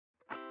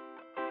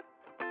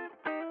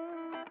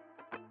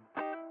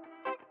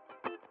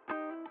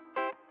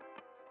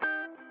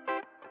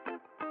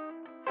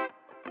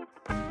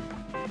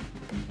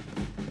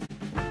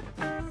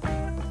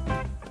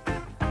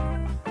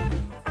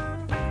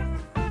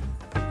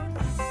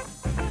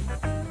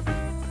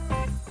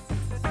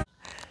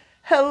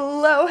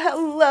Hello,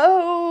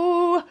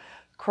 hello,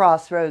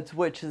 Crossroads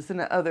Witches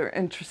and other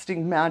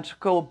interesting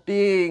magical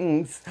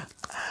beings.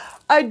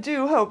 I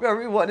do hope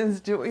everyone is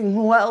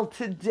doing well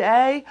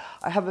today.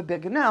 I have a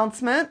big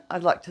announcement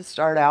I'd like to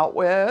start out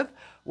with,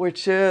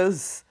 which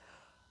is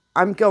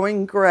I'm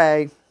going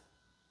gray.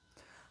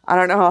 I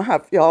don't know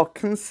how y'all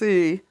can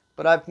see,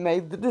 but I've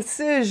made the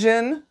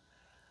decision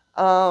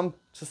to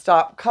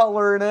stop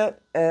coloring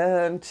it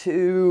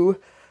and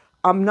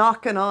I'm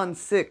knocking on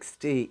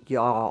 60,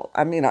 y'all.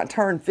 I mean, I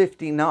turned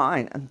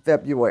 59 in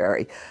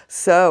February.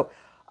 So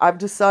I've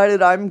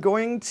decided I'm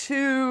going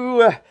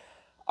to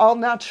all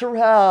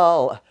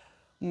natural.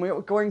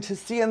 We're going to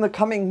see in the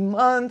coming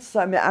months.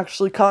 I'm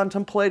actually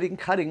contemplating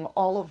cutting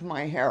all of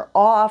my hair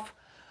off.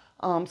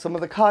 Some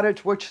of the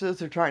cottage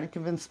witches are trying to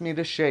convince me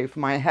to shave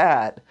my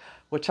head,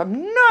 which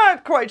I'm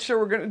not quite sure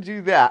we're going to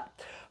do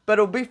that. But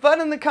it'll be fun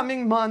in the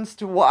coming months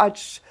to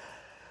watch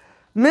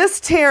Miss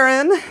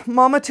Taren,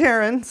 Mama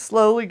Taren,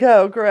 slowly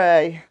go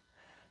gray.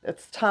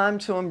 It's time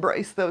to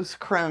embrace those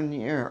crone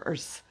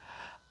years.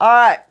 All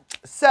right,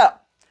 so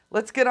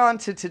let's get on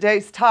to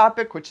today's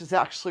topic, which is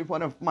actually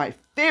one of my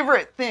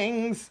favorite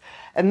things,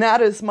 and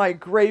that is my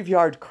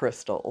graveyard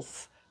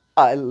crystals.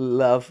 I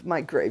love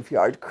my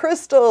graveyard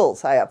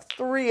crystals. I have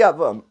 3 of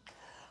them.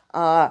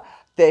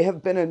 They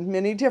have been in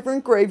many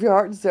different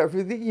graveyards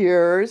over the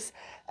years,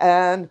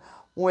 and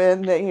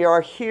when they are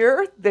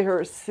here, they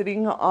are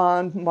sitting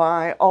on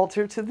my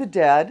altar to the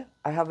dead.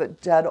 I have a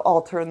dead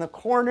altar in the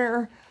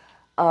corner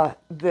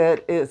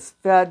that is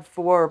fed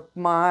for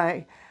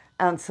my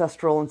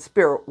ancestral and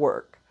spirit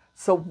work.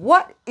 So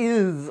what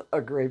is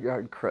a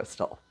graveyard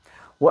crystal?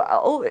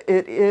 Well,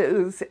 it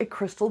is a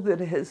crystal that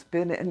has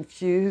been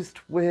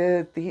infused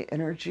with the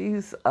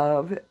energies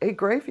of a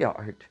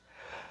graveyard.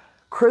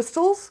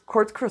 Crystals,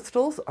 quartz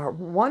crystals, are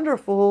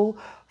wonderful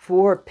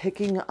for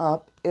picking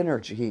up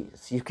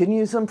energies. You can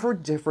use them for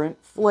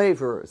different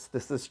flavors.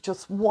 This is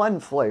just one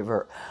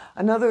flavor.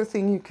 Another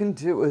thing you can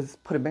do is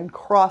put them in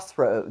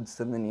crossroads,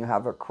 and then you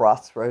have a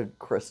crossroad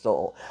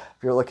crystal.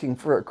 If you're looking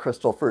for a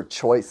crystal for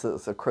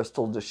choices, a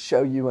crystal to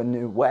show you a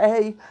new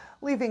way,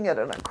 leaving it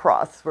in a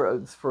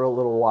crossroads for a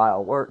little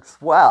while works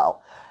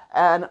well.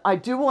 And I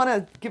do want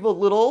to give a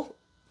little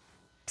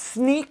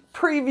sneak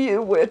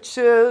preview, which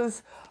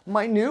is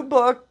my new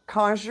book,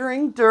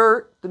 Conjuring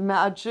Dirt, The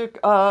Magic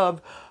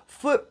of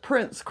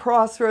Footprints,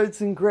 Crossroads,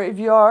 and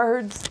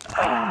Graveyards,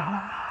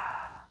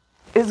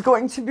 is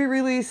going to be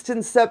released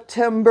in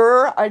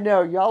September. I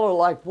know y'all are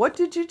like, what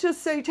did you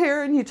just say,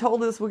 Taren? You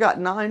told us we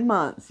got 9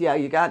 months. Yeah,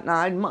 you got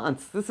 9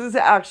 months. This is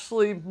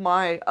actually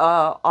my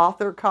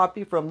author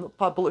copy from the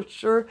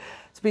publisher.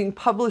 It's being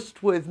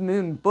published with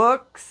Moon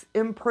Books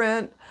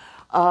imprint,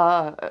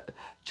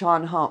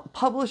 John Hunt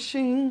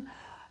Publishing,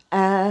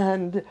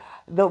 and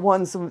the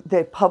ones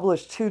they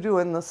published, Who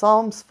Doing the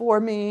Psalms for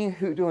me.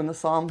 Who Doing the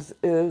Psalms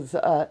is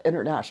an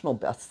international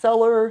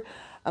bestseller.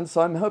 And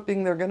so I'm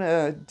hoping they're going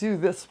to do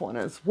this one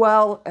as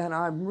well. And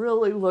I'm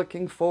really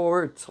looking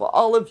forward to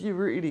all of you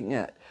reading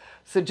it.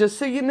 So just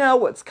so you know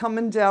what's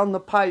coming down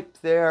the pipe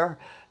there,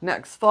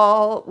 next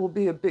fall will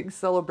be a big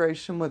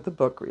celebration with the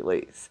book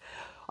release.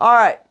 All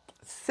right,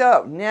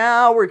 so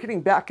now we're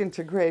getting back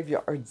into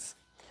graveyards.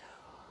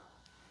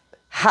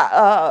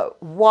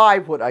 Why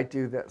would I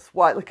do this?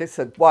 Why, like I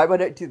said, why would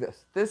I do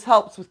this? This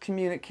helps with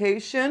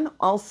communication.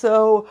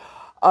 Also,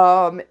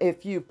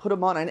 if you put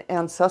them on an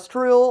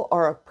ancestral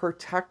or a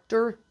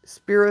protector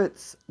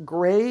spirit's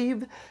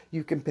grave,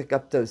 you can pick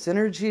up those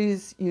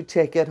energies. You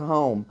take it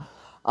home.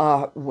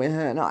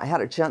 When I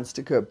had a chance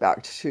to go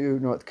back to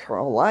North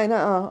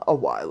Carolina a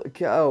while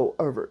ago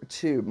over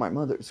to my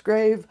mother's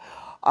grave,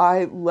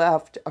 I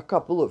left a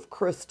couple of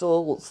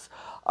crystals.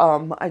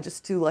 I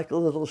just do like a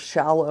little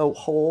shallow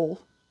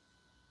hole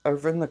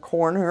over in the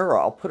corner, or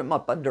I'll put them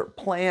up under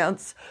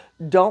plants.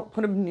 Don't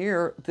put them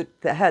near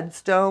the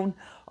headstone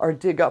or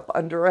dig up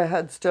under a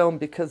headstone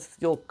because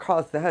you'll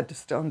cause the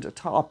headstone to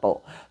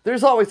topple.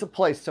 There's always a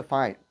place to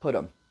put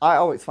them. I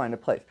always find a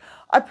place.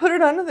 I put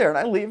it under there and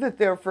I leave it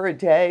there for a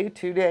day,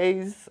 2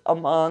 days, a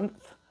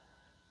month,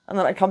 and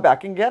then I come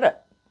back and get it.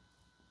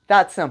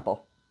 That's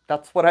simple.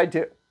 That's what I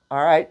do.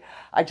 All right,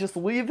 I just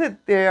leave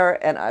it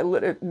there and I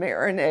let it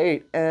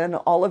marinate in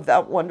all of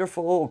that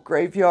wonderful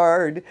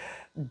graveyard,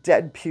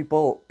 dead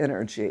people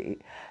energy.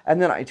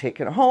 And then I take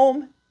it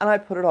home and I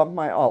put it on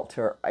my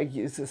altar. I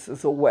use this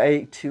as a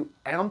way to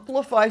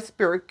amplify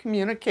spirit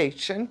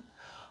communication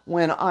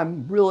when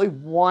I'm really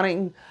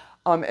wanting,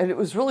 and it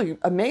was really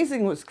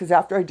amazing was because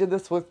after I did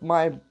this with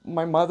my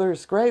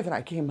mother's grave and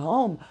I came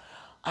home,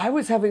 I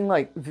was having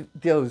like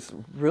those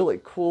really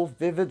cool,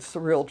 vivid,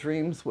 surreal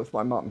dreams with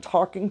my mom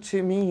talking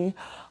to me.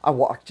 I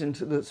walked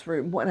into this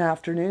room one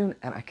afternoon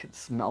and I could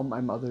smell my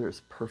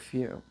mother's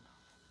perfume.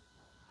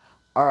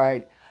 All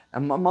right,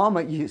 and my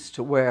mama used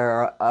to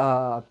wear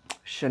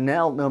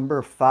Chanel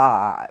No.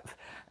 5.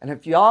 And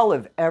if y'all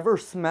have ever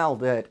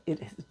smelled it,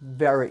 it is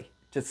very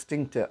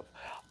distinctive.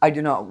 I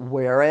do not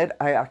wear it.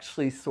 I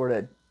actually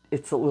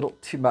it's a little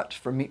too much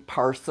for me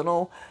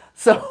personal.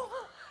 So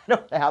I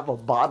don't have a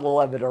bottle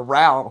of it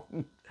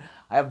around.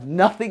 I have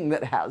nothing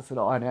that has it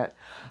on it.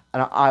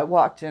 And I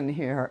walked in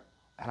here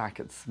and I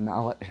could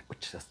smell it.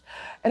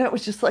 It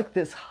was just like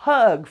this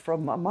hug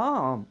from my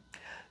mom.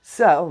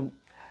 So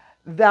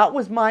that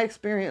was my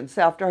experience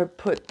after I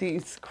put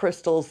these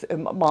crystals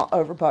in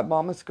over by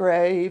Mama's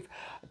grave.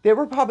 They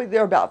were probably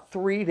there about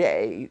 3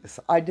 days.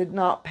 I did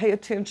not pay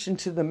attention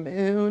to the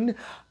moon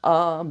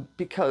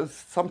because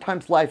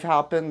sometimes life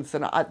happens,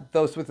 and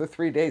those were the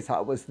 3 days I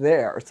was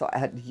there, so I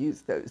had to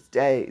use those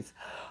days.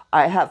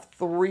 I have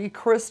 3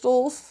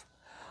 crystals,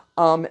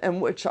 in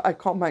which I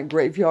call my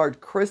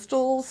graveyard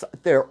crystals.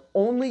 They're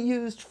only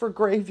used for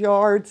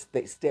graveyards.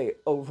 They stay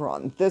over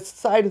on this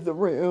side of the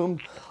room.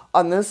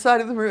 On this side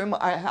of the room,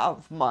 I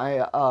have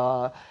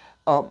my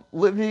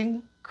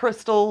living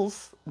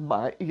crystals.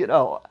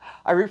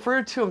 I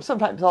refer to them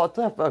sometimes. I'll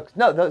tell folks,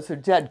 no, those are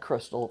dead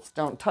crystals.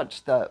 Don't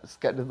touch those.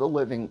 Go to the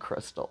living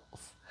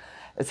crystals.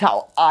 It's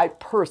how I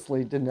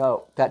personally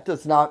denote. That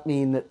does not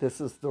mean that this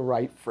is the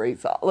right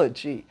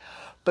phraseology.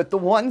 But the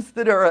ones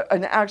that are,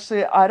 and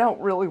actually I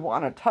don't really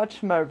want to touch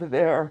them over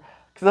there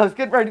because I was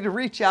getting ready to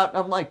reach out and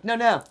I'm like,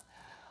 no,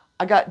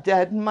 I got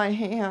dead in my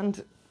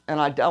hand and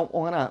I don't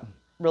want to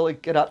really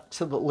get up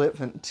to the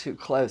living too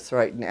close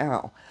right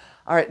now.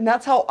 All right, and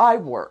that's how I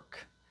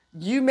work.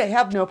 You may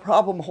have no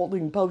problem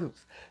holding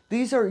both.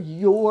 These are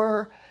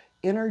your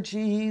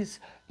energies,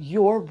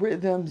 your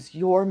rhythms,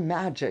 your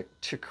magic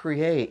to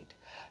create.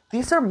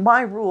 These are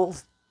my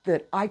rules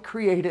that I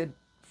created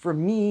for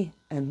me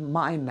and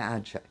my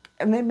magic.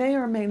 And they may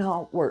or may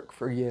not work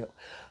for you.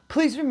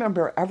 Please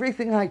remember,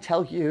 everything I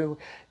tell you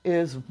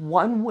is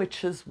one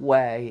witch's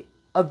way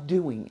of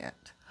doing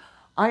it.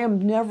 I am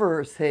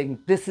never saying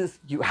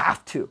you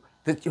have to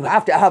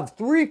have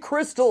 3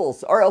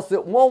 crystals or else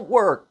it won't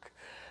work.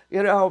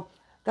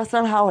 That's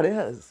not how it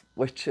is,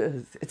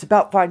 it's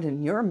about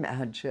finding your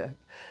magic,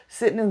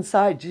 sitting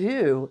inside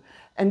you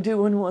and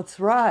doing what's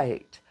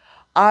right.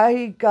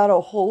 I got a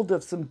hold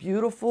of some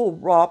beautiful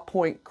raw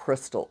point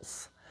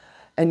crystals.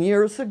 And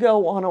years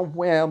ago, on a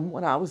whim,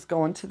 when I was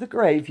going to the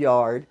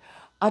graveyard,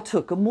 I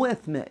took them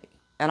with me.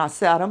 And I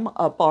sat them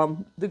up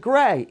on the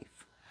grave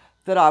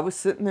that I was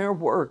sitting there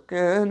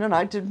working. And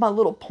I did my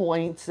little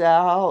points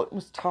out and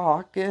was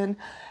talking.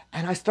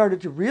 And I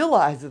started to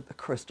realize that the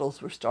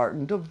crystals were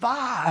starting to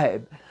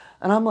vibe.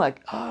 And I'm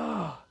like,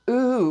 oh,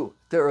 ooh,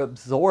 they're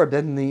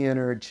absorbing the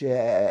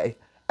energy.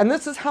 And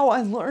this is how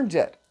I learned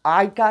it.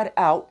 I got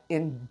out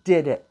and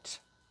did it.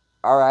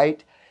 All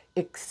right?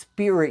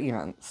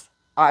 Experience.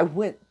 I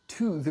went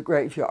to the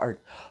graveyard.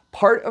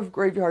 Part of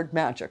graveyard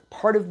magic,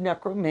 part of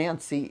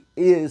necromancy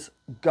is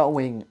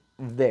going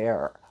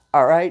there.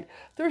 All right?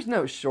 There's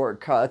no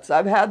shortcuts.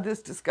 I've had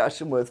this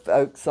discussion with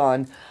folks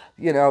on,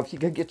 if you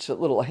could get your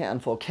little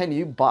handful, can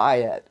you buy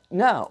it?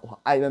 No,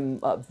 I am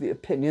of the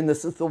opinion,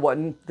 this is the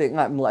one thing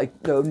I'm like,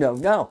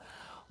 no.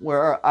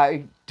 Where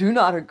I do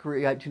not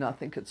agree, I do not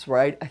think it's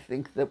right. I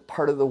think that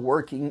part of the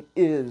working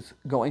is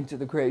going to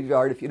the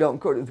graveyard. If you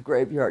don't go to the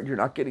graveyard, you're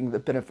not getting the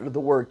benefit of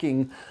the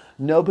working.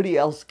 Nobody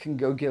else can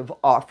go give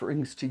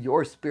offerings to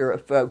your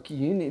spirit folk.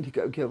 You need to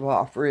go give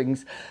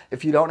offerings.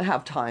 If you don't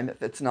have time,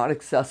 if it's not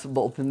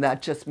accessible, then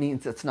that just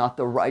means it's not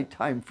the right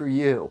time for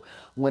you.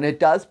 When it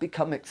does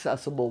become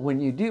accessible, when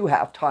you do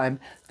have time,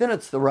 then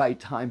it's the right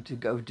time to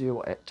go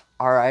do it.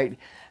 All right?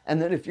 And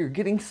then if you're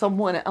getting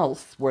someone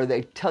else where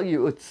they tell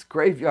you it's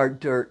graveyard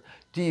dirt,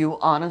 do you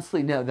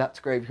honestly know that's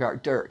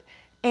graveyard dirt?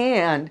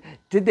 And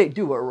did they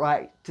do it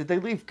right? Did they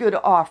leave good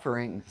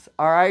offerings?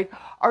 All right?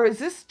 Or is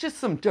this just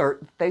some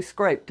dirt they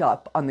scraped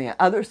up on the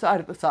other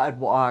side of the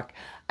sidewalk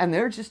and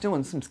they're just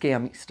doing some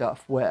scammy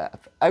stuff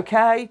with?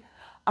 Okay?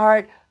 All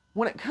right?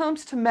 When it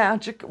comes to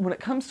magic, when it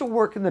comes to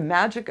working the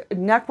magic,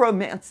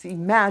 necromancy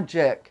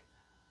magic,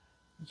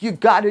 you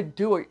got to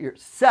do it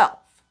yourself.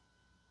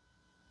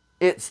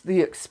 It's the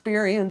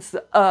experience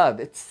of,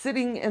 it's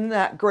sitting in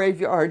that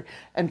graveyard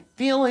and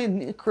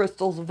feeling the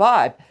crystal's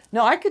vibe.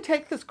 Now, I could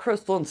take this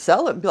crystal and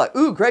sell it and be like,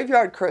 ooh,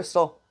 graveyard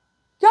crystal.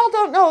 Y'all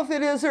don't know if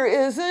it is or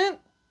isn't.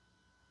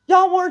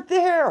 Y'all weren't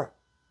there.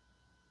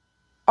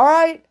 All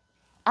right?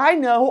 I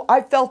know,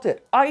 I felt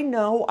it. I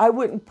know I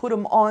wouldn't put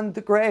them on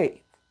the grave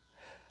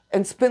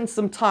and spend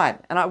some time,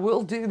 and I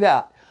will do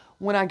that.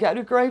 When I go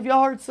to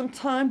graveyards,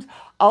 sometimes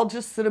I'll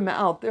just sit them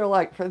out there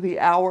like for the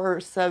hour or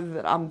so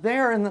that I'm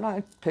there, and then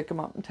I pick them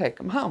up and take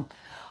them home.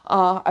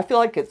 I feel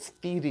like it's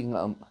feeding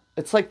them.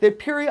 It's like they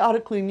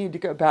periodically need to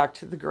go back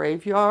to the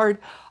graveyard.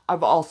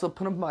 I've also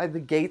put them by the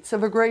gates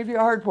of a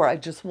graveyard where I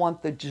just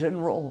want the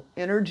general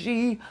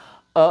energy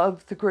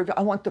of the graveyard.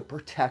 I want the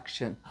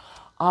protection.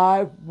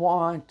 I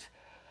want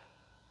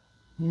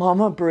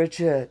Mama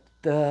Brigit,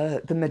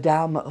 the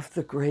madame of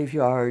the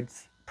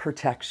graveyard's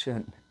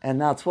protection. And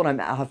that's what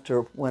I'm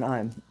after when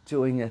I'm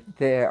doing it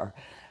there.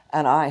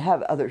 And I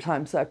have other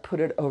times I put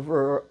it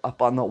over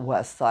up on the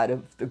west side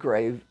of the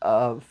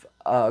graveyard.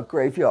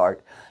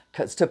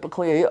 Because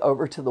typically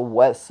over to the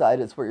west side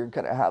is where you're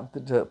going to have the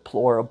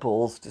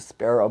deplorables,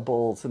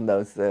 desperables, and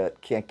those that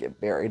can't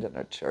get buried in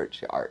a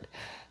churchyard.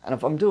 And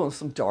if I'm doing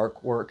some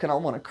dark work and I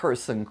want a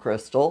cursing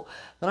crystal,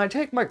 then I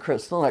take my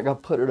crystal and I go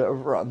put it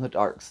over on the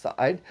dark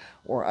side.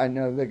 Or I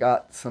know they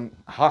got some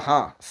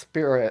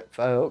spirit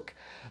folk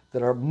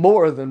that are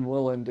more than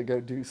willing to go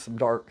do some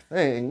dark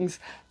things,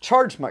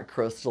 charge my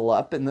crystal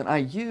up, and then I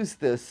use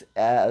this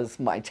as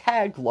my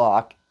tag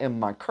lock in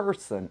my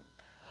cursing.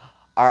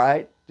 All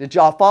right, did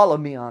y'all follow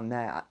me on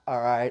that?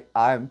 All right,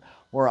 I'm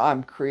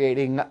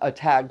creating a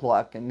tag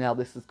lock, and now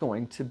this is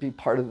going to be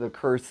part of the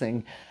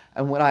cursing.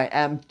 And when I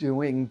am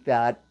doing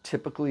that,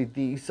 typically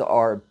these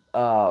are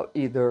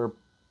either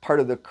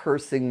part of the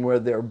cursing where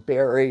they're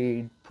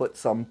buried, put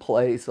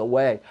someplace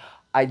away.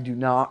 I do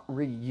not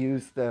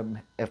reuse them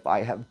if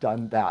I have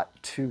done that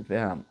to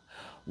them.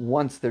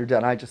 Once they're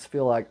done, I just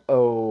feel like,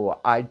 oh,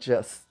 I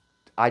just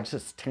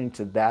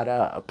tainted that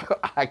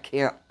up. I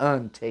can't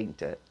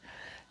untaint it.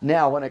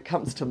 Now, when it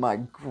comes to my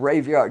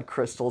graveyard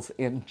crystals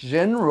in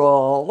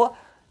general,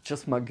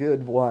 just my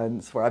good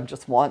ones, where I'm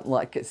just wanting,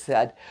 like I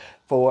said,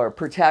 for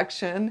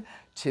protection,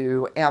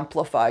 to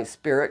amplify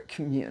spirit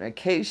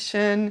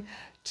communication,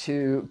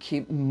 to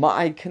keep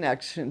my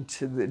connection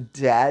to the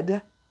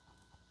dead,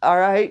 all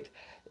right,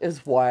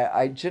 is why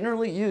I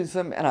generally use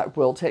them, and I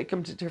will take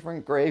them to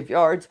different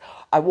graveyards.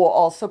 I will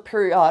also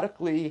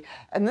periodically,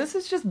 and this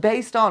is just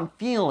based on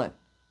feeling.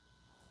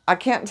 I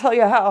can't tell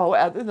you how,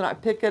 other than I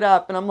pick it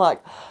up and I'm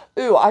like,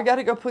 ooh, I got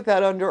to go put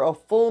that under a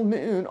full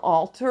moon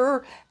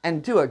altar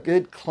and do a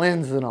good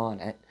cleansing on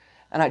it.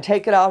 And I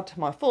take it out to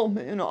my full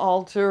moon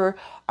altar.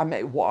 I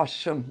may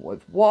wash them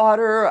with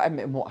water. I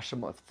may wash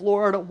them with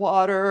Florida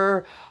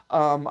water.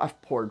 I've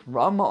poured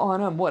rum on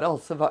them. What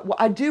else have I? Well,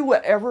 I do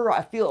whatever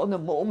I feel in the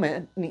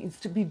moment needs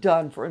to be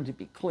done for them to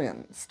be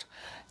cleansed,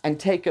 and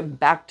take them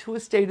back to a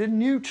state of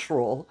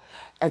neutral,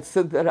 and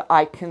so that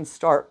I can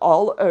start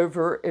all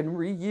over and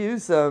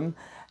reuse them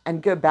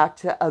and go back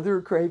to other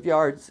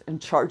graveyards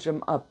and charge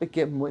them up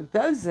again with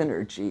those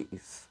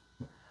energies.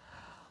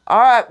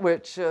 All right,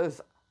 witches.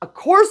 Of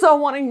course, I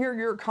want to hear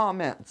your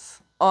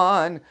comments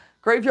on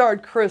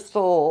graveyard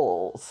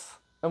crystals.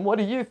 And what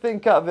do you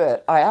think of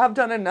it? I have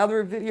done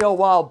another video a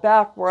while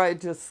back where I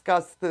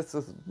discussed this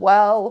as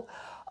well.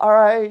 All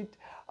right.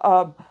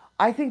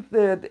 I think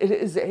that it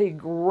is a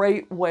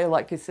great way,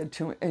 like I said,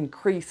 to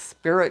increase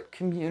spirit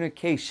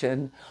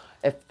communication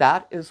if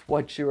that is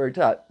what you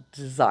are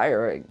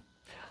desiring.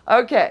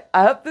 Okay,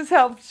 I hope this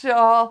helps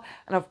y'all.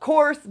 And of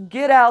course,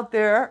 get out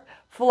there,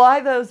 fly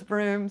those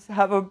brooms,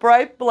 have a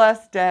bright,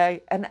 blessed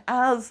day. And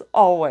as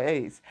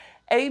always,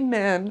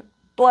 amen,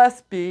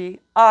 blessed be,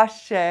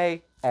 ashe,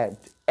 and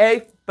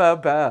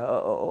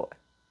H.o.W.